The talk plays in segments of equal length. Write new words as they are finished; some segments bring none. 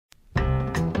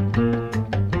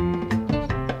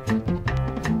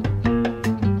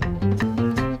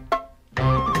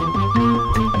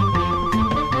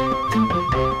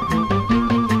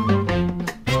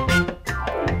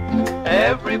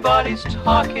Everybody's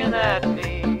talking at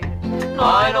me.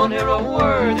 I don't hear a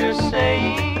word they're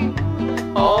saying,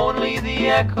 only the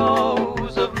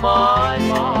echoes of my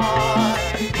mind.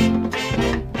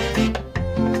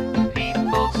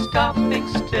 People stopping,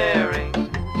 staring,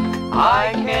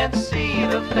 I can't see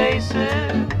the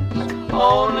faces,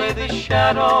 only the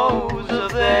shadows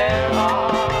of their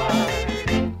eyes.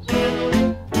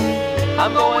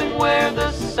 I'm going where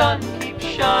the sun keeps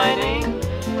shining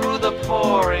through the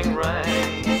pouring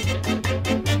rain,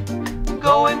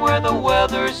 going where the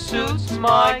weather suits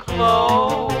my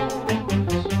clothes,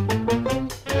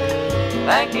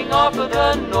 banking off of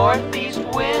the northeast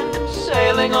wind,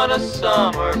 sailing on a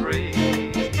summer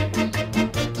breeze,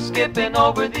 skipping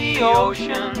over the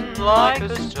ocean like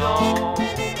a stone.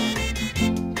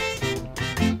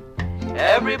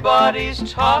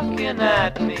 Everybody's talking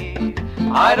at me,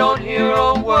 I don't hear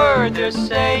a word they're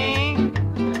saying,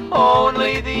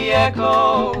 only the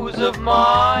echoes of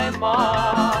my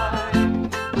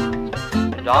mind.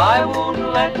 And I won't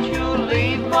let you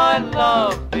leave my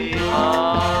love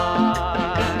behind.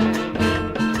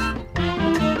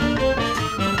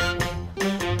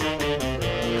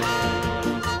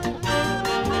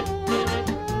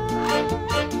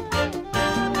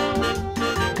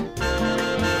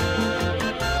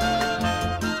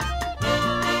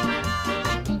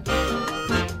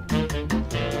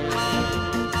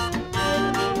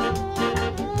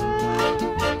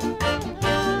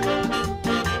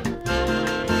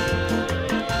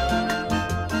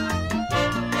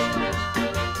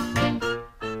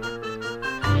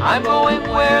 I'm going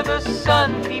where the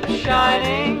sun keeps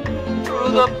shining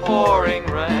through the pouring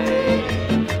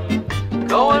rain,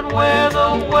 going where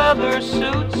the weather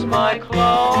suits my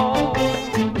clothes,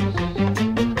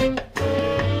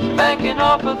 banking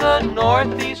off of the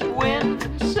northeast wind,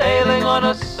 sailing on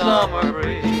a summer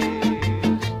breeze,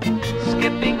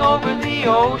 skipping over the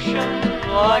ocean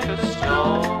like a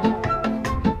stone.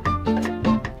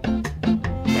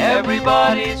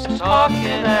 Everybody's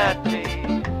talking at me,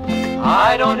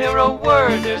 I don't hear a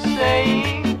word they're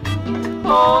saying,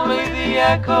 only the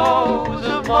echoes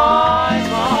of my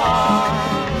mind.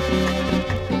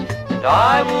 And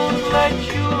I won't let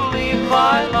you leave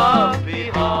my life